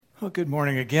Well, good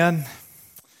morning again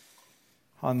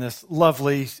on this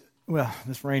lovely,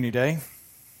 this rainy day,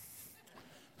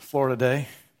 Florida day.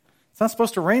 It's not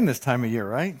supposed to rain this time of year,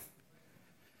 right?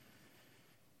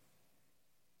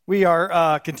 We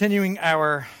are continuing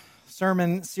our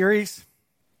sermon series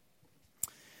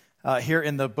here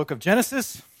in the book of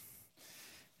Genesis,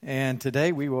 and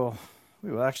today we will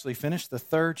actually finish the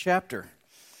third chapter.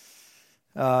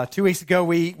 2 weeks ago,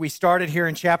 we started here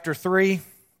in chapter 3.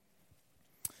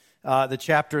 The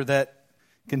chapter that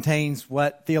contains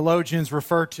what theologians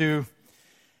refer to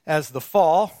as the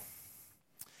fall.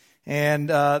 And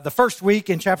the first week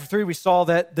in chapter 3, we saw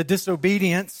that the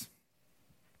disobedience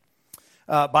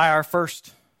by our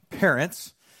first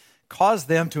parents caused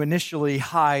them to initially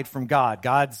hide from God.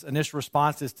 God's initial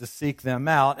response is to seek them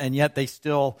out, and yet they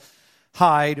still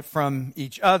hide from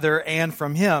each other and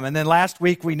from Him. And then last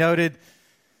week, we noted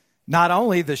not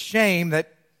only the shame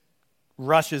that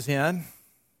rushes in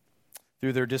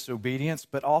through their disobedience,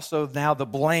 but also now the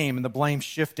blame and the blame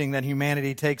shifting that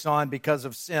humanity takes on because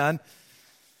of sin.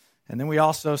 And then we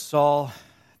also saw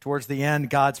towards the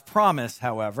end God's promise,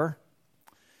 however,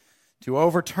 to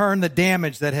overturn the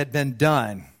damage that had been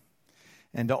done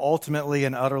and to ultimately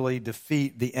and utterly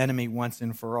defeat the enemy once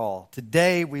and for all.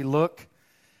 Today we look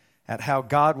at how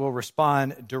God will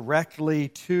respond directly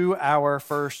to our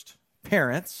first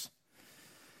parents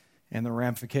and the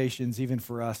ramifications even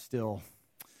for us still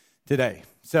today.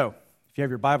 So, if you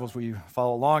have your Bibles, will you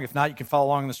follow along? If not, you can follow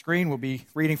along on the screen. We'll be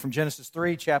reading from Genesis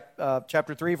 3,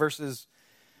 chapter 3, verses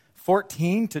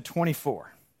 14 to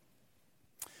 24.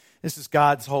 This is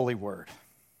God's holy word.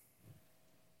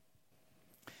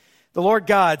 The Lord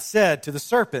God said to the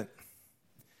serpent,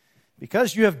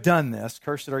 "Because you have done this,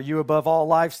 cursed are you above all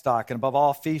livestock and above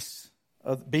all beasts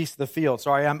of the field."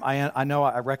 Sorry,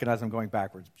 I recognize I'm going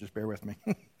backwards. Just bear with me.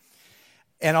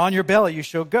 "And on your belly you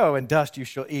shall go, and dust you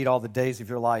shall eat all the days of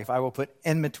your life. I will put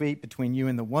enmity between you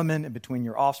and the woman, and between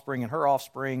your offspring and her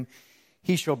offspring.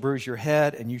 He shall bruise your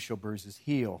head, and you shall bruise his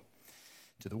heel.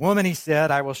 To the woman he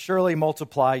said, I will surely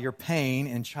multiply your pain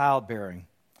in childbearing.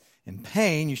 In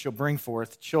pain you shall bring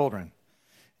forth children.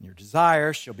 And your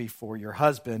desire shall be for your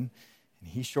husband, and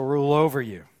he shall rule over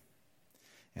you.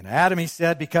 And Adam he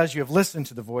said, because you have listened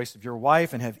to the voice of your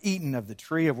wife, and have eaten of the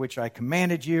tree of which I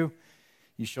commanded you,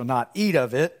 you shall not eat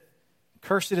of it.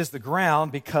 Cursed is the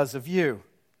ground because of you.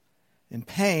 In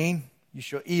pain you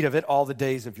shall eat of it all the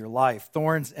days of your life.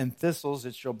 Thorns and thistles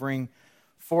it shall bring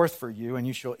forth for you, and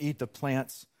you shall eat the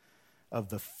plants of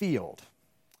the field.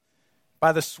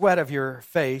 By the sweat of your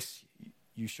face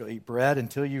you shall eat bread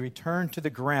until you return to the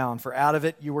ground, for out of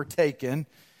it you were taken,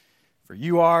 for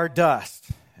you are dust,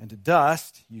 and to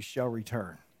dust you shall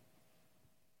return."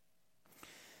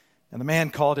 And the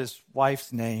man called his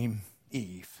wife's name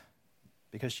Eve,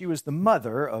 because she was the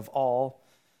mother of all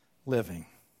living.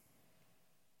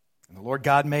 And the Lord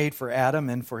God made for Adam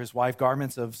and for his wife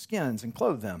garments of skins and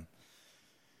clothed them.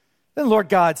 Then the Lord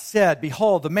God said,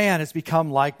 "Behold, the man has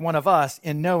become like one of us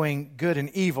in knowing good and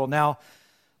evil. Now,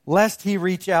 lest he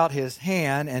reach out his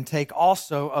hand and take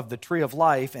also of the tree of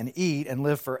life and eat and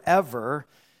live forever."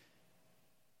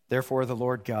 Therefore the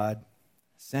Lord God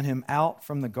sent him out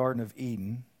from the Garden of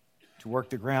Eden to work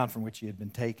the ground from which he had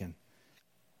been taken.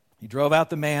 He drove out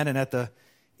the man, and at the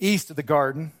east of the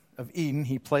Garden of Eden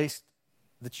he placed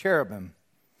the cherubim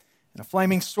and a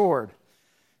flaming sword,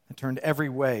 and turned every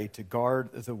way to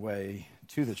guard the way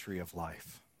to the tree of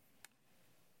life.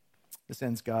 This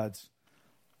ends God's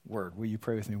word. Will you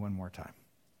pray with me one more time?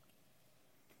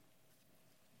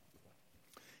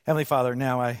 Heavenly Father,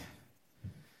 now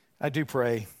I do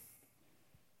pray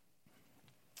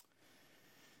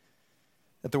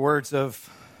that the words of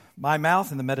my mouth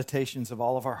and the meditations of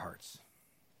all of our hearts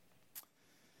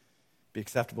be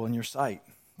acceptable in your sight.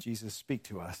 Jesus, speak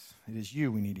to us. It is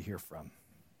you we need to hear from,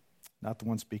 not the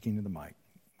one speaking to the mic.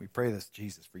 We pray this,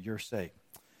 Jesus, for your sake.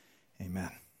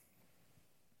 Amen.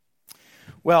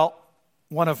 Well,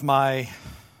 one of my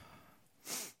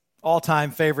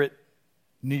all-time favorite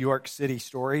New York City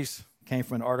stories came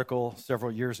from an article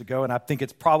several years ago, and I think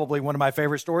it's probably one of my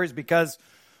favorite stories because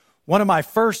one of my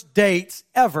first dates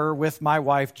ever with my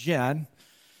wife, Jen,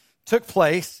 took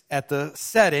place at the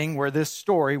setting where this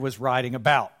story was writing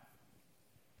about.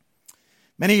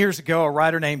 Many years ago, a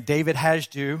writer named David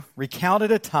Hajdu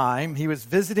recounted a time he was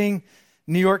visiting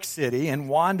New York City and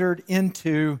wandered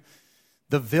into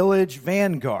the Village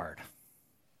Vanguard.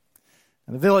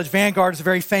 And the Village Vanguard is a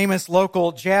very famous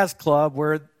local jazz club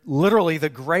where literally the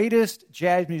greatest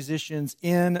jazz musicians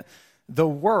in the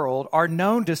world are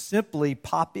known to simply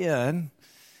pop in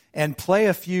and play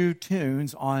a few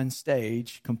tunes on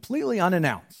stage completely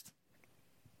unannounced.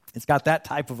 It's got that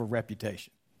type of a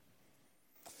reputation.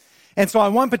 And so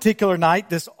on one particular night,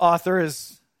 this author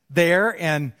is there,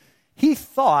 and he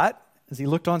thought, as he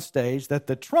looked on stage, that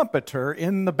the trumpeter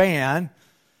in the band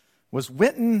was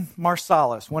Wynton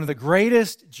Marsalis, one of the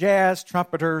greatest jazz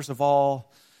trumpeters of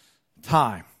all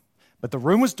time. But the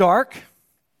room was dark,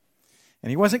 and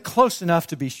he wasn't close enough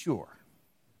to be sure.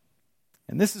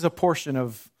 And this is a portion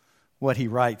of what he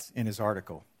writes in his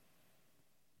article.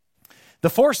 The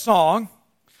fourth song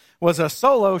was a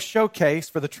solo showcase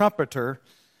for the trumpeter,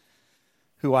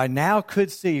 who I now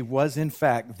could see was in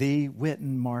fact the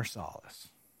Wynton Marsalis.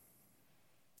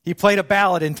 He played a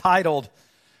ballad entitled,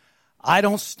 "I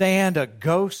Don't Stand a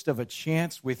Ghost of a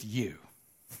Chance with You,"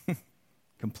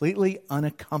 completely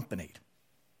unaccompanied.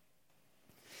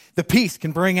 The piece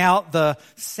can bring out the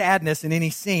sadness in any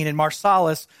scene, and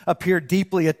Marsalis appeared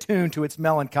deeply attuned to its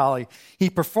melancholy. He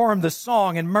performed the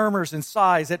song in murmurs and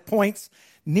sighs, at points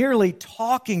nearly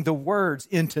talking the words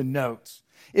into notes.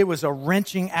 It was a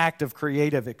wrenching act of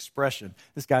creative expression.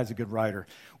 This guy's a good writer.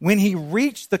 When he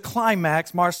reached the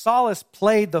climax, Marsalis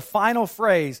played the final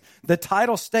phrase, the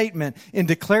title statement, in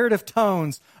declarative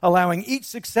tones, allowing each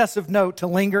successive note to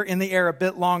linger in the air a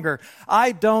bit longer.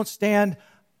 I don't stand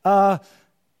a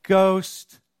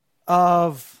ghost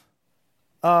of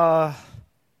a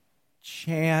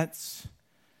chance.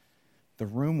 The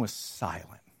room was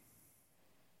silent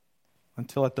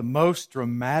until at the most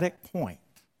dramatic point,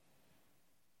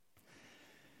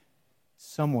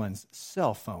 someone's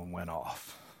cell phone went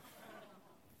off,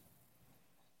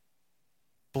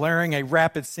 blaring a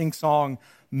rapid sing-song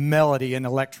melody and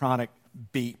electronic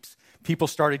beeps. People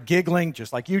started giggling,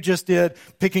 just like you just did,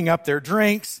 picking up their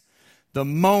drinks. The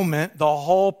moment, the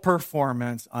whole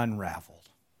performance unraveled.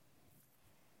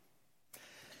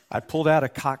 I pulled out a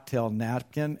cocktail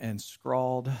napkin and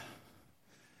scrawled,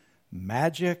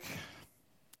 "Magic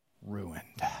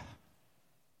ruined."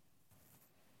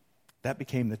 That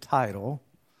became the title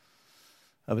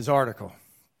of his article.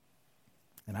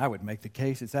 And I would make the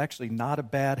case it's actually not a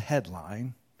bad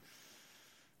headline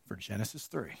for Genesis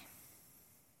 3.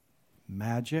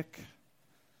 Magic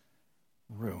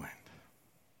ruined.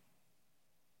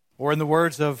 Or in the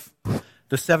words of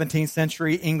the 17th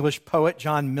century English poet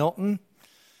John Milton,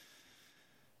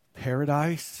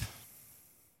 paradise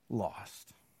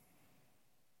lost.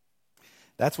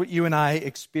 That's what you and I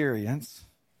experience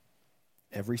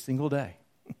every single day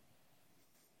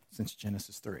since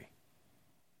Genesis 3.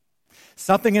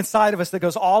 Something inside of us that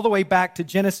goes all the way back to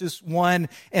Genesis 1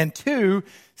 and 2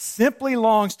 simply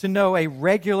longs to know a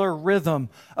regular rhythm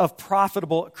of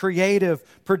profitable, creative,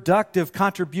 productive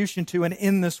contribution to and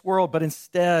in this world, but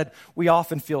instead we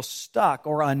often feel stuck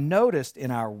or unnoticed in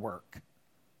our work.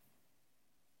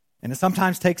 And it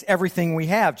sometimes takes everything we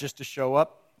have just to show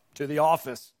up to the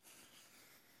office.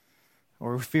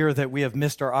 Or we fear that we have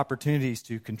missed our opportunities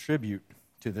to contribute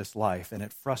to this life, and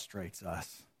it frustrates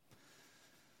us.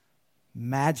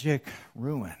 Magic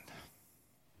ruined.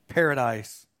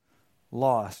 Paradise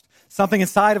lost. Something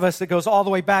inside of us that goes all the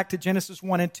way back to Genesis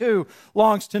 1 and 2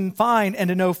 longs to find and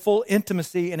to know full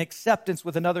intimacy and acceptance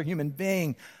with another human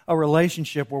being, a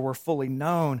relationship where we're fully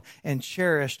known and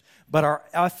cherished, but our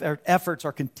efforts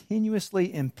are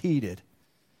continuously impeded.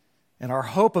 And our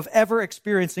hope of ever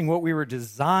experiencing what we were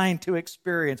designed to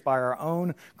experience by our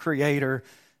own Creator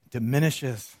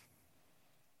diminishes.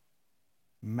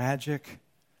 Magic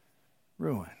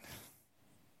ruined.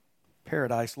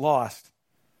 Paradise lost.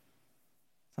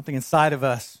 Something inside of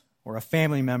us, or a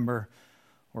family member,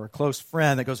 or a close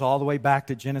friend that goes all the way back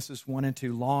to Genesis 1 and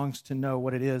 2 longs to know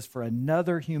what it is for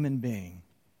another human being,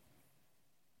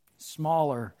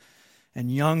 smaller and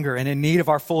younger and in need of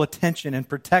our full attention and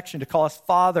protection, to call us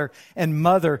father and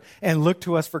mother and look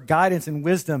to us for guidance and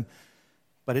wisdom.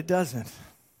 But it doesn't,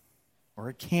 or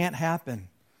it can't happen.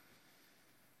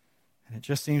 And it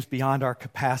just seems beyond our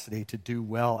capacity to do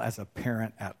well as a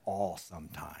parent at all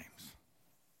sometimes.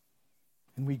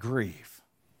 And we grieve.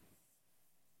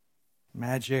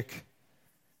 Magic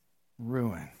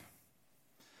ruined.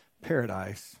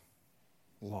 Paradise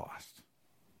lost.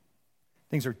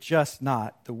 Things are just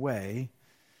not the way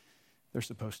they're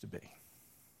supposed to be.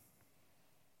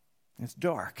 It's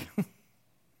dark.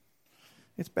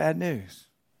 It's bad news.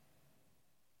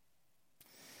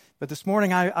 But this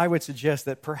morning, I would suggest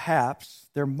that perhaps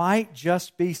there might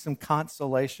just be some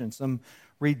consolation, some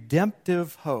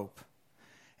redemptive hope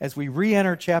as we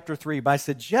re-enter chapter 3 by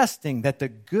suggesting that the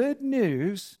good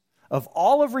news of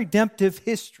all of redemptive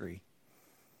history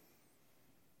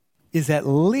is at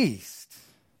least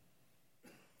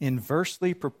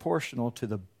inversely proportional to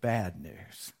the bad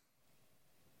news.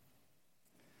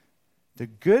 The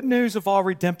good news of all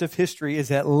redemptive history is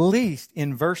at least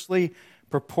inversely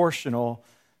proportional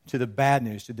to the bad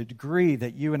news, to the degree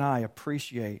that you and I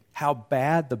appreciate how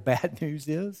bad the bad news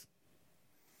is,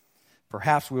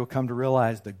 perhaps we will come to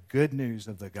realize the good news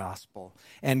of the gospel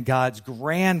and God's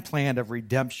grand plan of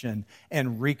redemption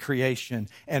and recreation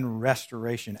and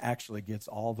restoration actually gets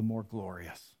all the more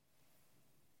glorious.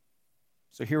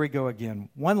 So here we go again,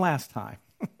 one last time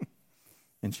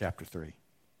in chapter 3.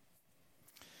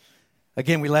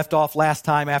 Again, we left off last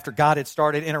time after God had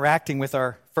started interacting with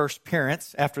our first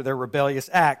parents after their rebellious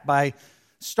act by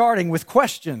starting with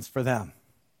questions for them.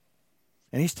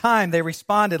 And each time they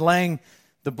responded laying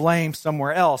the blame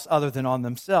somewhere else other than on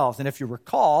themselves. And if you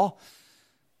recall,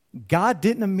 God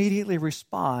didn't immediately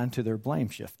respond to their blame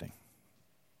shifting.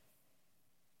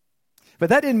 But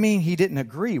that didn't mean he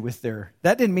agreed with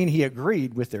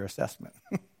their assessment.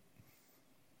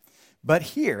 But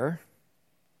here,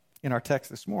 in our text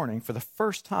this morning, for the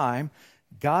first time,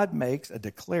 God makes a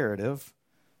declarative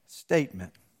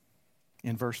statement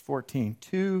in verse 14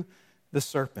 to the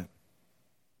serpent.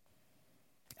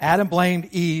 Adam blamed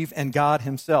Eve and God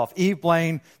himself. Eve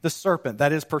blamed the serpent,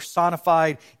 that is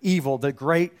personified evil, the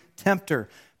great tempter.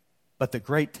 But the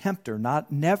great tempter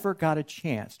never got a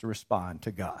chance to respond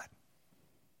to God.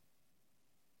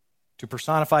 To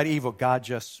personified evil, God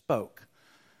just spoke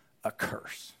a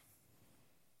curse.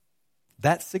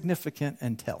 That's significant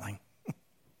and telling.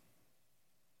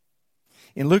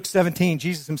 In Luke 17,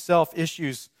 Jesus himself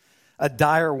issues a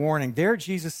dire warning. There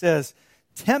Jesus says,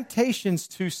 temptations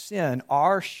to sin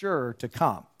are sure to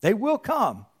come. They will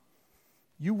come.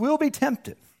 You will be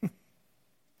tempted.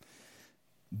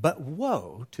 But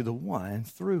woe to the one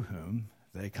through whom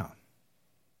they come.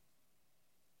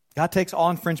 God takes all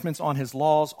infringements on his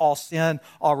laws, all sin,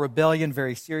 all rebellion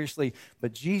very seriously,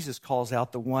 but Jesus calls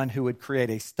out the one who would create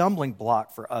a stumbling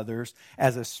block for others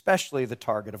as especially the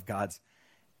target of God's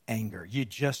anger. You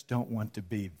just don't want to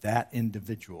be that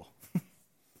individual,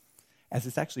 as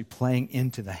it's actually playing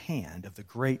into the hand of the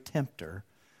great tempter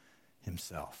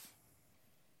himself.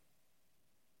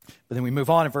 But then we move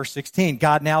on in verse 16.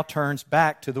 God now turns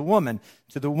back to the woman.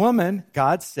 To the woman,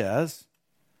 God says,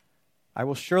 I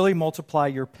will surely multiply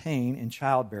your pain in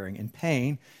childbearing. In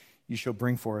pain, you shall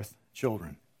bring forth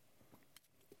children.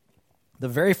 The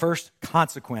very first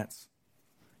consequence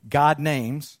God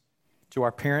names to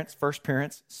our first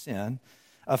parents' sin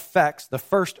affects the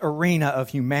first arena of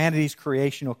humanity's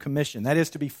creational commission. That is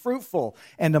to be fruitful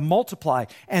and to multiply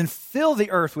and fill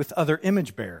the earth with other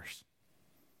image bearers.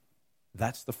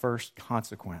 That's the first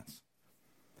consequence.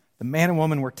 The man and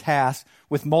woman were tasked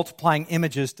with multiplying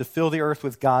images to fill the earth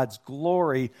with God's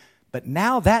glory, but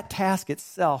now that task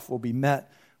itself will be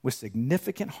met with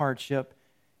significant hardship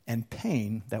and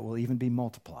pain that will even be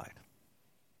multiplied.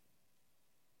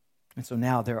 And so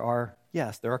now there are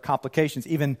complications,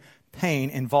 even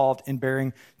pain involved in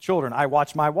bearing children. I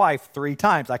watched my wife 3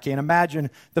 times. I can't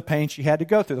imagine the pain she had to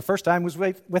go through. The first time was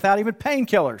without even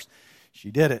painkillers.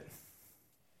 She did it.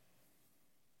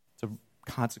 It's a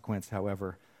consequence,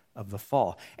 however, of the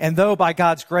fall. And though by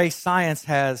God's grace, science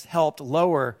has helped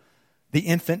lower the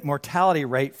infant mortality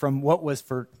rate from what was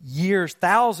for years,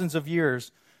 thousands of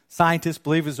years, scientists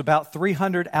believe it was about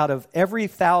 300 out of every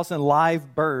 1,000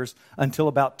 live births until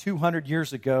about 200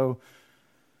 years ago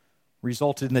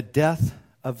resulted in the death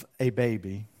of a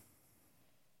baby.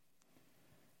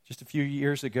 Just a few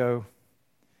years ago,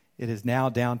 it is now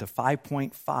down to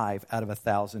 5.5 out of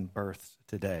 1,000 births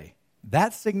today.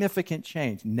 That's significant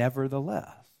change.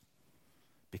 Nevertheless,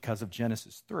 because of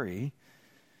Genesis 3,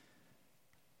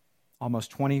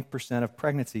 almost 20% of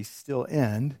pregnancies still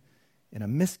end in a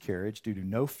miscarriage due to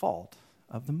no fault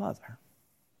of the mother.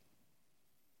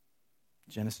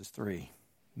 Genesis 3,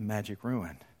 magic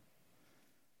ruined.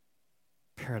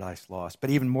 Paradise lost. But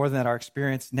even more than that, our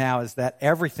experience now is that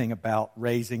everything about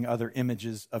raising other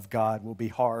images of God will be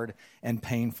hard and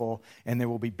painful, and there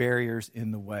will be barriers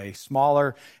in the way.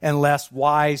 Smaller and less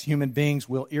wise human beings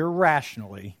will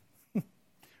irrationally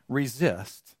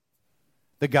resist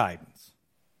the guidance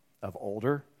of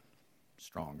older,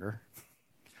 stronger,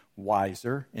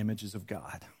 wiser images of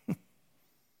God.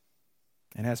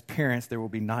 And as parents, there will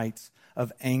be nights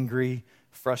of angry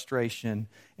frustration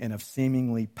and of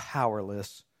seemingly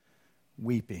powerless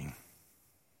weeping.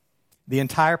 The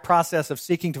entire process of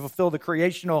seeking to fulfill the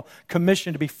creational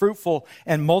commission to be fruitful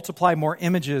and multiply more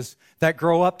images that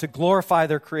grow up to glorify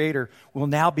their Creator will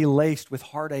now be laced with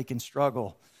heartache and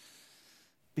struggle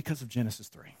because of Genesis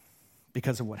 3,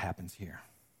 because of what happens here.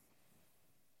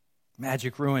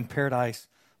 Magic ruined, paradise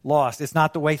lost. It's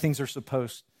not the way things are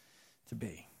supposed to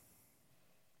be.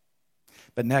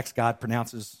 But next, God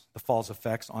pronounces the fall's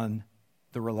effects on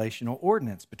the relational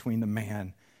ordinance between the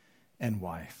man and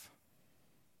wife.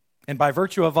 And by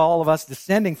virtue of all of us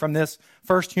descending from this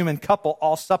first human couple,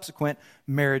 all subsequent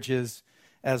marriages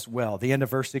as well. The end of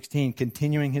verse 16,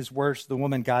 continuing his words to the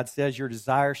woman, God says, your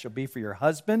desire shall be for your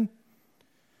husband,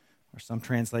 or some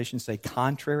translations say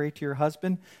contrary to your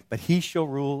husband, but he shall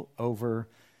rule over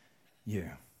you.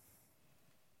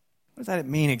 What does that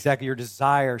mean exactly? Your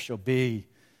desire shall be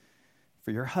for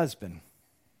your husband.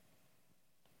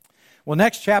 Well,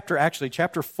 next chapter, actually,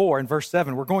 chapter 4 and verse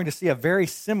 7, we're going to see a very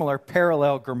similar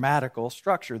parallel grammatical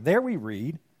structure. There we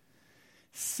read,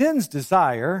 sin's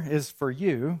desire is for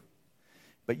you,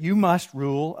 but you must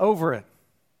rule over it.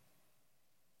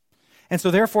 And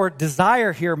so therefore,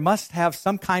 desire here must have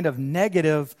some kind of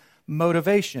negative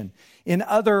motivation. In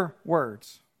other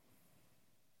words,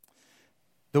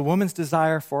 the woman's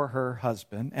desire for her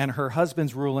husband and her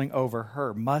husband's ruling over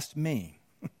her must mean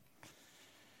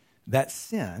that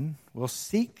sin will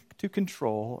seek to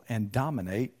control and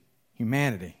dominate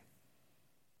humanity.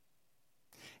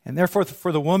 And therefore,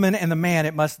 for the woman and the man,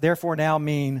 it must therefore now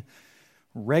mean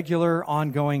regular,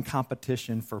 ongoing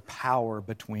competition for power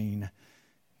between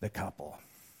the couple.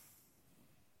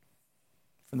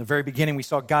 From the very beginning, we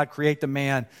saw God create the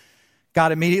man,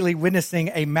 God immediately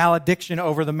witnessing a malediction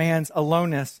over the man's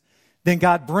aloneness, then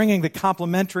God bringing the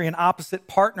complementary and opposite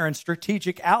partner and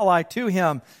strategic ally to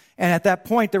him. And at that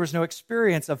point, there was no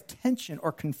experience of tension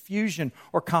or confusion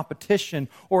or competition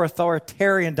or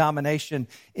authoritarian domination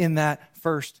in that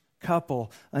first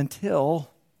couple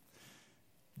until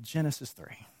Genesis 3.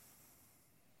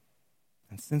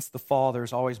 And since the fall,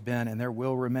 there's always been and there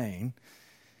will remain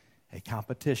a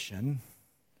competition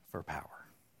for power.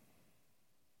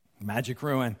 Magic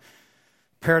ruin,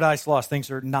 paradise lost,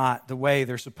 things are not the way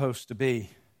they're supposed to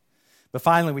be. But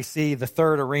finally, we see the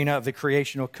third arena of the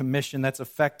creational commission that's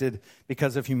affected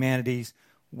because of humanity's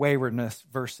waywardness.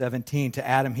 Verse 17, to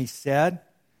Adam he said,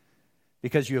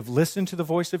 because you have listened to the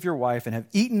voice of your wife and have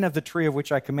eaten of the tree of which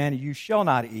I commanded you shall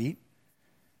not eat.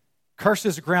 Cursed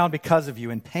is the ground because of you.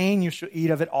 In pain you shall eat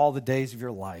of it all the days of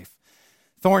your life.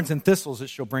 Thorns and thistles it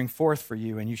shall bring forth for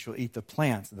you, and you shall eat the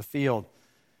plants of the field.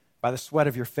 By the sweat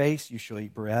of your face you shall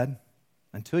eat bread,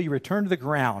 until you return to the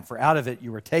ground, for out of it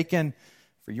you were taken,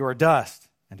 for you are dust,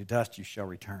 and to dust you shall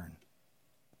return.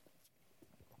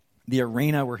 The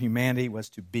arena where humanity was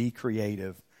to be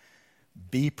creative,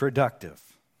 be productive,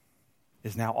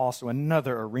 is now also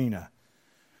another arena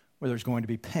where there's going to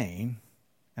be pain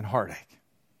and heartache.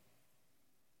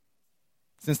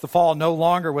 Since the fall no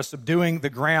longer was subduing the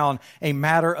ground a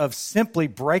matter of simply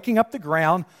breaking up the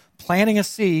ground, planting a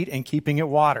seed, and keeping it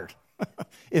watered.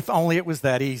 If only it was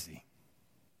that easy.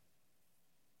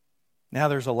 Now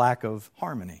there's a lack of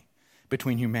harmony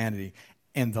between humanity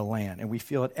and the land. And we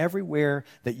feel it everywhere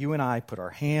that you and I put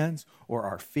our hands or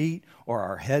our feet or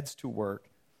our heads to work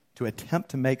to attempt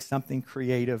to make something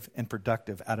creative and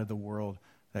productive out of the world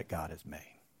that God has made.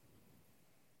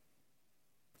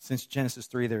 Since Genesis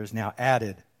 3, there is now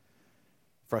added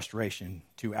frustration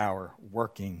to our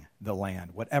working the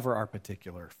land, whatever our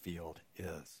particular field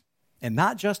is. And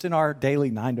not just in our daily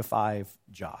 9-to-5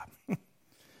 job,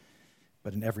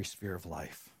 but in every sphere of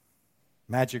life.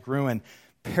 Magic ruin,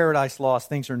 paradise lost,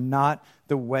 things are not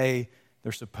the way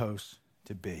they're supposed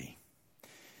to be.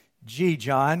 Gee,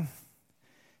 John,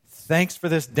 thanks for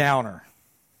this downer.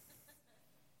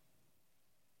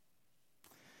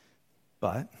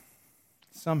 But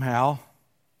somehow,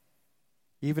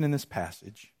 even in this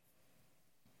passage,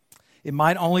 it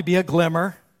might only be a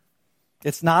glimmer.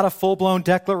 It's not a full-blown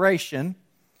declaration,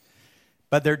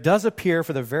 but there does appear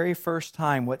for the very first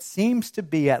time what seems to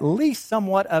be at least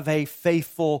somewhat of a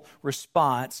faithful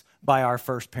response by our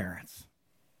first parents.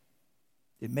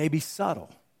 It may be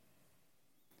subtle,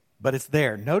 but it's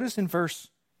there. Notice in verse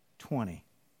 20,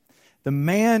 the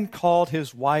man called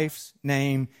his wife's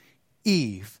name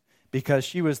Eve because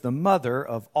she was the mother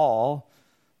of all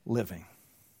living.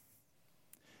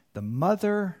 The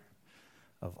mother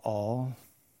of all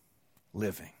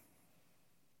living.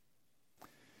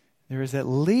 There is at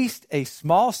least a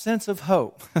small sense of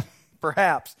hope,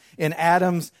 perhaps, in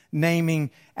Adam's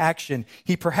naming action.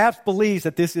 He perhaps believes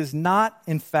that this is not,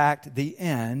 in fact, the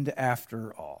end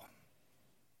after all.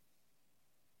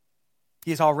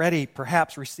 He is already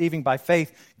perhaps receiving by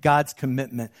faith God's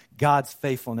commitment, God's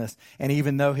faithfulness. And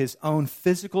even though his own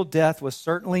physical death was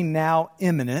certainly now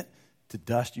imminent, to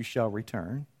dust you shall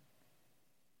return.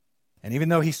 And even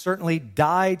though he certainly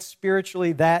died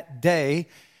spiritually that day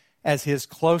as his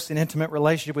close and intimate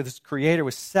relationship with his Creator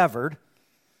was severed,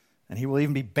 and he will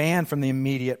even be banned from the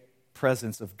immediate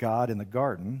presence of God in the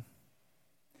garden,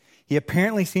 he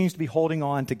apparently seems to be holding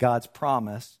on to God's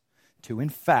promise to, in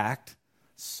fact,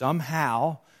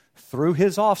 somehow through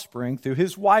his offspring, through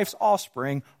his wife's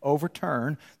offspring,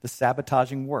 overturn the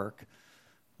sabotaging work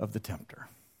of the tempter,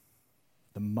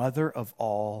 the mother of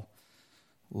all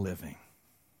living.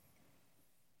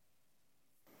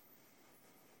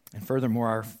 And furthermore,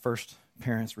 our first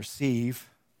parents receive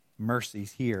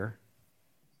mercies here.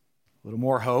 A little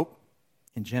more hope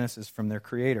in Genesis from their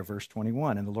Creator, verse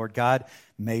 21. And the Lord God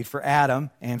made for Adam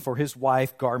and for his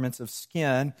wife garments of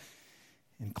skin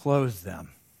and clothed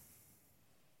them.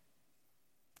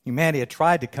 Humanity had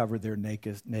tried to cover their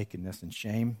nakedness and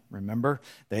shame, remember?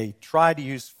 They tried to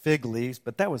use fig leaves,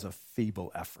 but that was a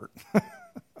feeble effort.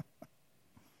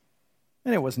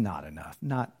 And it was not enough,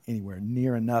 not anywhere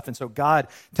near enough. And so God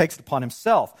takes it upon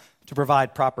himself to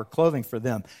provide proper clothing for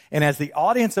them. And as the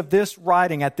audience of this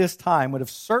writing at this time would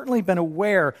have certainly been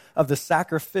aware of the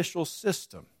sacrificial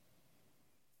system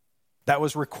that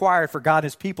was required for God and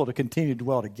his people to continue to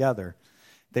dwell together,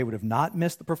 they would have not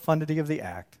missed the profundity of the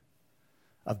act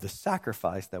of the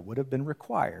sacrifice that would have been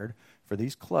required for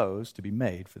these clothes to be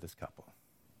made for this couple.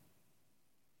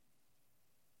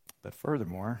 But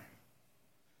furthermore,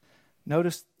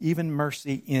 notice even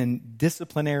mercy in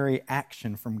disciplinary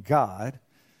action from God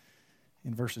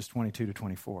in verses 22 to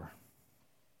 24.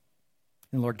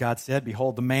 And the Lord God said,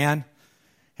 "Behold, the man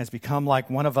has become like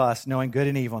one of us, knowing good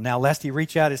and evil. Now, lest he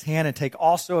reach out his hand and take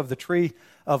also of the tree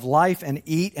of life and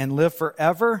eat and live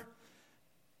forever."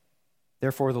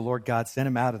 Therefore, the Lord God sent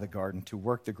him out of the garden to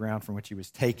work the ground from which he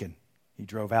was taken. He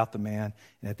drove out the man,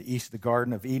 and at the east of the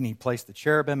Garden of Eden, he placed the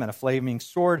cherubim and a flaming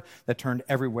sword that turned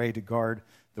every way to guard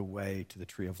the way to the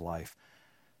tree of life.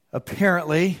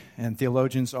 Apparently, and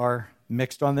theologians are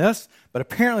mixed on this, but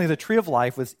apparently the tree of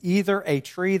life was either a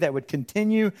tree that would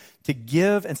continue to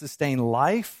give and sustain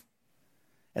life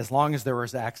as long as there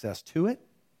was access to it,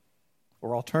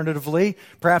 or alternatively,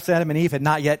 perhaps Adam and Eve had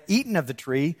not yet eaten of the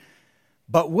tree,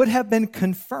 but would have been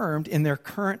confirmed in their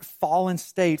current fallen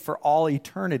state for all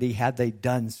eternity had they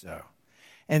done so.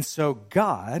 And so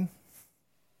God,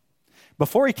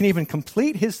 before he can even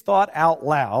complete his thought out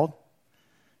loud,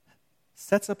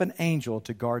 sets up an angel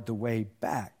to guard the way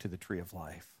back to the tree of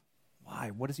life.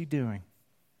 Why? What is he doing?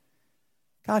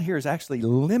 God here is actually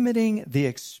limiting the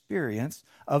experience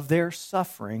of their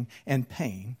suffering and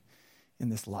pain in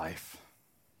this life.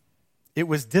 It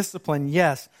was discipline,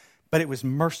 yes, but it was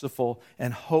merciful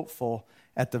and hopeful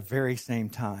at the very same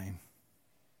time.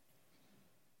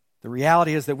 The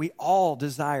reality is that we all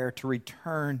desire to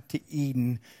return to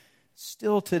Eden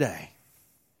still today.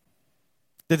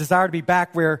 The desire to be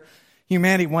back where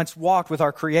humanity once walked with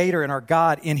our Creator and our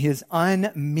God in his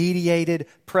unmediated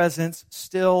presence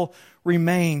still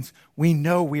remains. We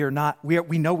know we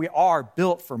are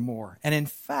built for more. And in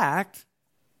fact,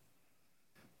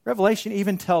 Revelation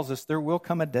even tells us there will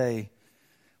come a day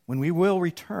when we will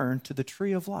return to the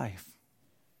tree of life.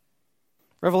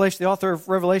 The author of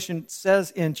Revelation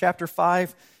says in chapter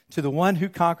 5, to the one who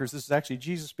conquers, this is actually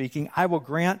Jesus speaking, I will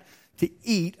grant to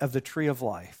eat of the tree of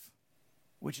life,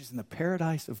 which is in the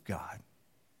paradise of God.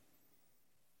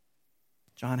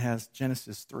 John has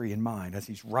Genesis 3 in mind as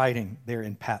he's writing there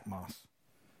in Patmos.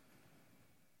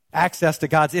 Access to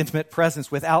God's intimate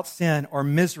presence without sin or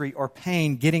misery or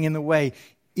pain getting in the way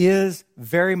is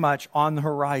very much on the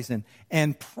horizon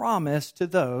and promised to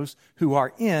those who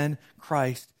are in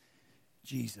Christ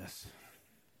Jesus.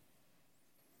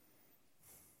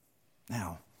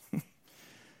 Now,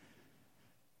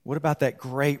 what about that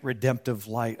great redemptive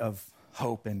light of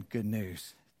hope and good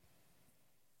news?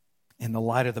 In the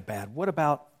light of the bad, what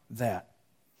about that?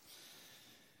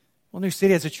 Well, New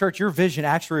City, as a church, your vision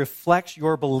actually reflects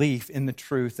your belief in the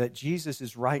truth that Jesus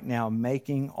is right now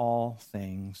making all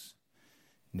things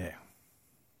new.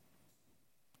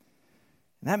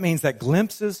 And that means that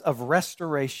glimpses of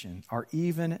restoration are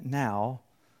even now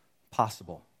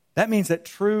possible. That means that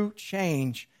true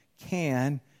change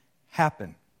can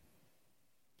happen.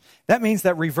 That means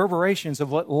that reverberations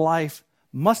of what life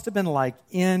must have been like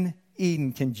in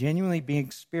Eden can genuinely be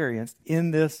experienced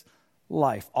in this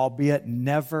life, albeit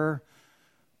never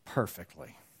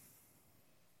perfectly.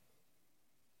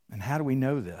 And how do we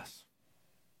know this?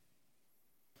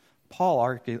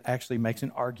 Paul actually makes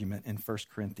an argument in 1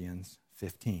 Corinthians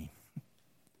 15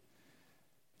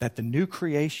 that the new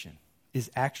creation is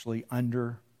actually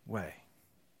underway.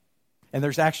 And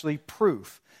there's actually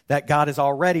proof that God is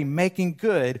already making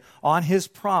good on his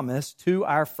promise to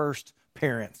our first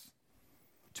parents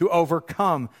to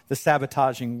overcome the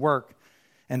sabotaging work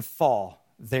and fall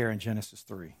there in Genesis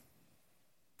 3.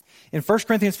 In 1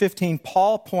 Corinthians 15,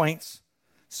 Paul points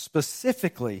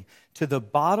specifically to the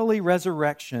bodily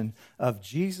resurrection of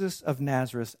Jesus of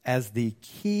Nazareth as the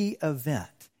key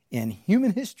event in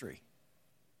human history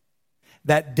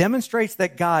that demonstrates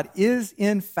that God is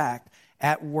in fact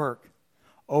at work,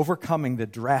 overcoming the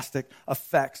drastic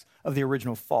effects of the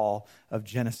original fall of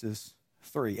Genesis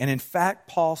 3. And in fact,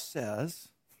 Paul says,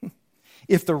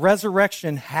 if the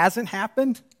resurrection hasn't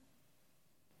happened,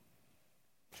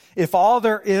 if all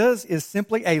there is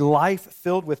simply a life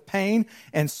filled with pain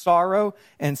and sorrow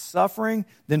and suffering,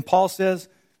 then Paul says,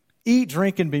 eat,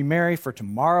 drink, and be merry, for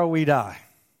tomorrow we die.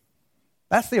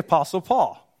 That's the Apostle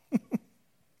Paul.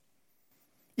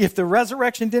 If the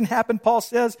resurrection didn't happen, Paul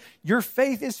says, your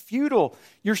faith is futile.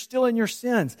 You're still in your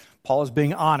sins. Paul is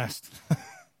being honest.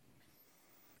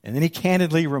 And then he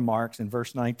candidly remarks in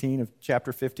verse 19 of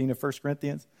chapter 15 of 1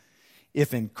 Corinthians,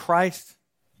 if in Christ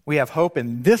we have hope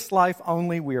in this life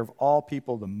only, we are of all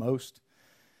people the most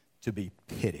to be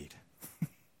pitied.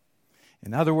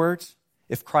 In other words,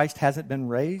 if Christ hasn't been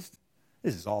raised,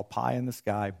 this is all pie in the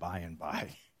sky by and by.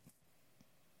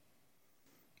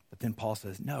 But then Paul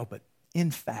says, no, but in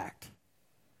fact,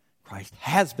 Christ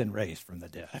has been raised from the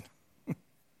dead.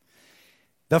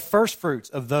 The first fruits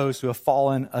of those who have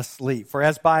fallen asleep. For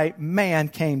as by man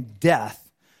came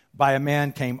death, by a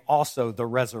man came also the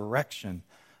resurrection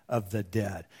of the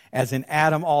dead. As in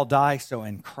Adam all die, so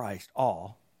in Christ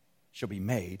all shall be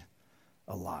made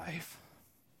alive.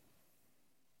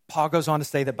 Paul goes on to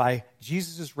say that by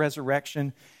Jesus'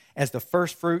 resurrection as the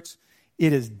first fruits,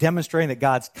 it is demonstrating that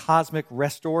God's cosmic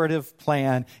restorative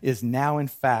plan is now in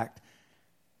fact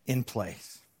in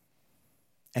place.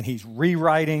 And he's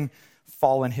rewriting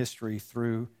fallen history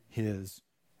through his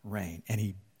reign. And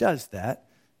he does that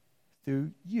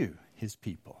through you, his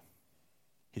people,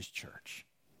 his church.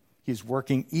 He's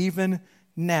working even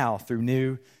now through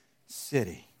New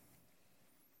City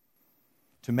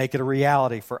to make it a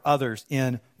reality for others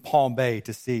in Palm Bay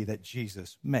to see that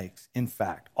Jesus makes, in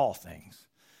fact, all things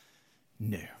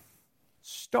new,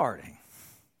 starting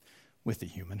with the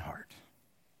human heart.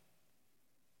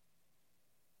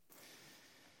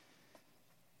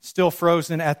 Still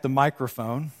frozen at the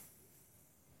microphone,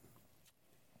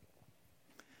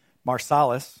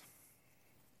 Marsalis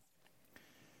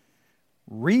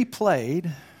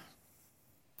replayed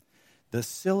the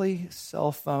silly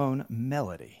cell phone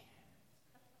melody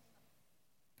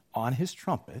on his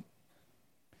trumpet,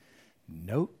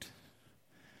 note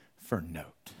for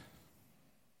note.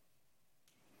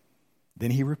 Then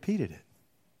he repeated it.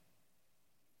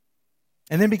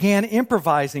 And then began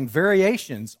improvising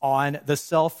variations on the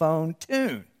cell phone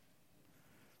tune.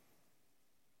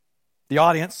 The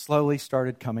audience slowly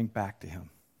started coming back to him.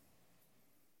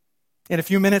 In a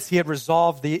few minutes, he had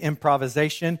resolved the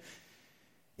improvisation,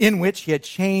 in which he had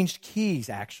changed keys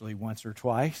actually once or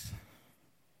twice,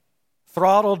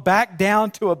 throttled back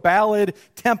down to a ballad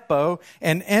tempo,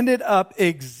 and ended up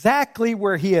exactly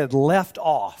where he had left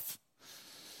off.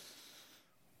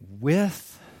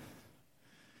 With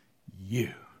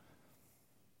you.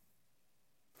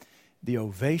 The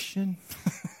ovation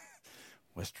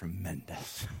was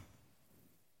tremendous.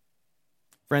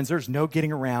 Friends, there's no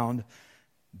getting around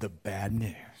the bad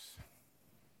news.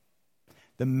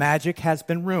 The magic has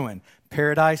been ruined.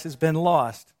 Paradise has been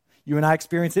lost. You and I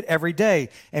experience it every day,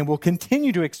 and will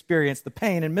continue to experience the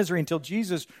pain and misery until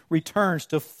Jesus returns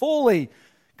to fully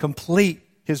complete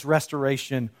his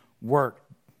restoration work,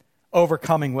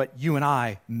 overcoming what you and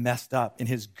I messed up in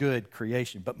his good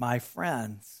creation. But my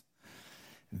friends,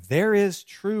 there is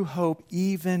true hope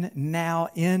even now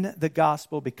in the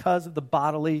gospel because of the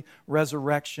bodily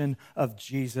resurrection of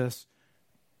Jesus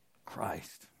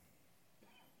Christ.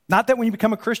 Not that when you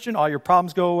become a Christian, all your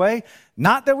problems go away.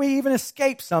 Not that we even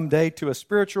escape someday to a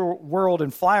spiritual world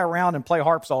and fly around and play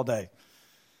harps all day.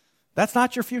 That's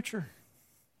not your future.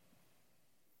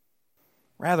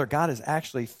 Rather, God is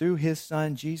actually, through his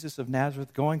Son, Jesus of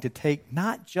Nazareth, going to take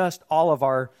not just all of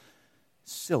our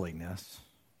silliness,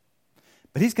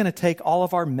 but he's going to take all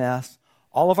of our mess,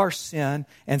 all of our sin,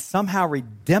 and somehow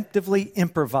redemptively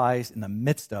improvise in the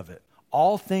midst of it.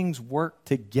 All things work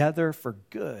together for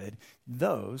good,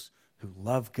 those who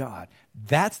love God.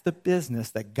 That's the business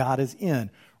that God is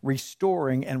in,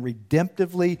 restoring and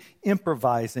redemptively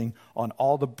improvising on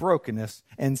all the brokenness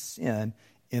and sin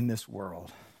in this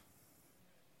world.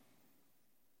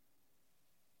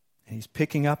 And he's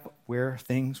picking up where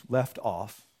things left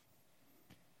off,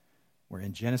 where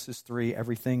in Genesis 3,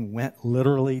 everything went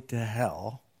literally to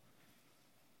hell.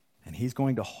 And he's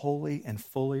going to wholly and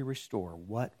fully restore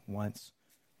what once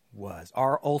was.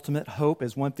 Our ultimate hope,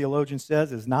 as one theologian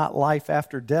says, is not life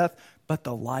after death, but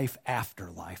the life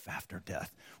after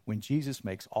death. When Jesus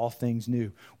makes all things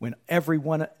new, when every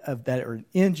one of that are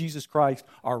in Jesus Christ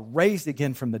are raised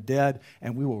again from the dead,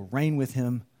 and we will reign with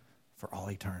him for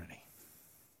all eternity.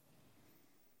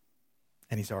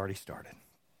 And he's already started.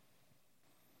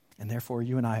 And therefore,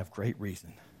 you and I have great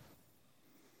reason,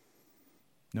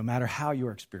 no matter how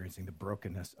you're experiencing the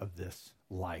brokenness of this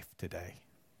life today,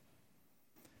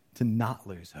 to not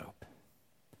lose hope.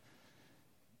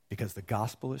 Because the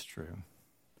gospel is true.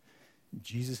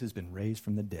 Jesus has been raised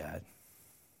from the dead.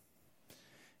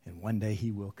 And one day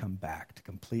he will come back to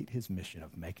complete his mission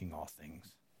of making all things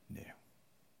new.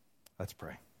 Let's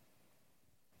pray.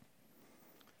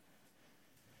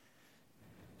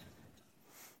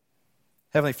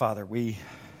 Heavenly Father, we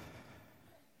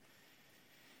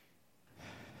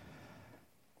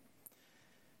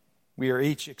are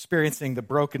each experiencing the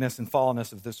brokenness and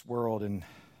fallenness of this world in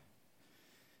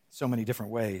so many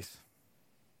different ways.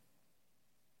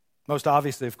 Most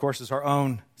obviously, of course, is our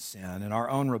own sin and our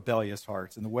own rebellious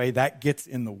hearts and the way that gets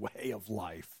in the way of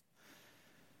life.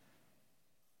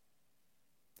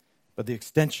 But the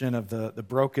extension of the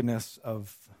brokenness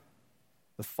of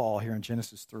the fall here in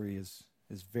Genesis 3 is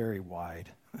very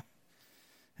wide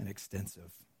and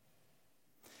extensive.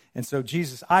 And so,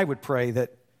 Jesus, I would pray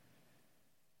that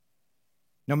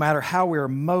no matter how we are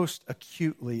most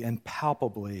acutely and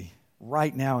palpably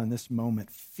right now in this moment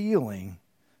feeling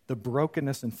the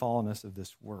brokenness and fallenness of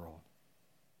this world,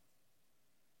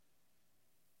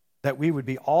 that we would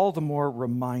be all the more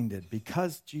reminded,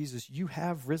 because, Jesus, you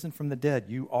have risen from the dead.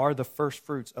 You are the first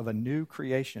fruits of a new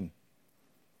creation,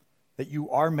 that you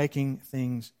are making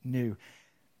things new.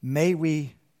 May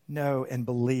we know and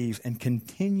believe and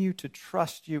continue to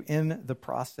trust you in the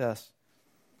process,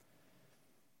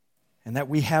 and that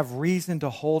we have reason to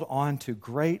hold on to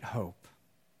great hope,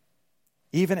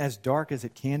 even as dark as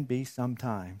it can be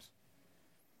sometimes.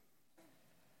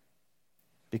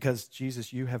 Because,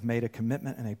 Jesus, you have made a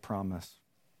commitment and a promise.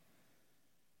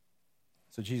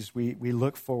 So, Jesus, we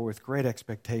look forward with great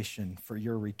expectation for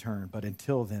your return. But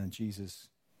until then, Jesus,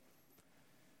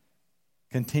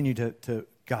 continue to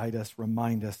guide us,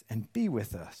 remind us, and be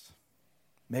with us.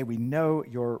 May we know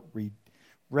your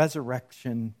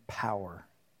resurrection power.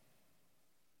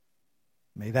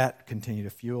 May that continue to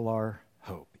fuel our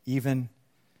hope, even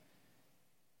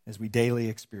as we daily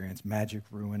experience magic,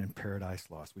 ruin, and paradise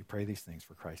lost. We pray these things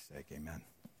for Christ's sake. Amen.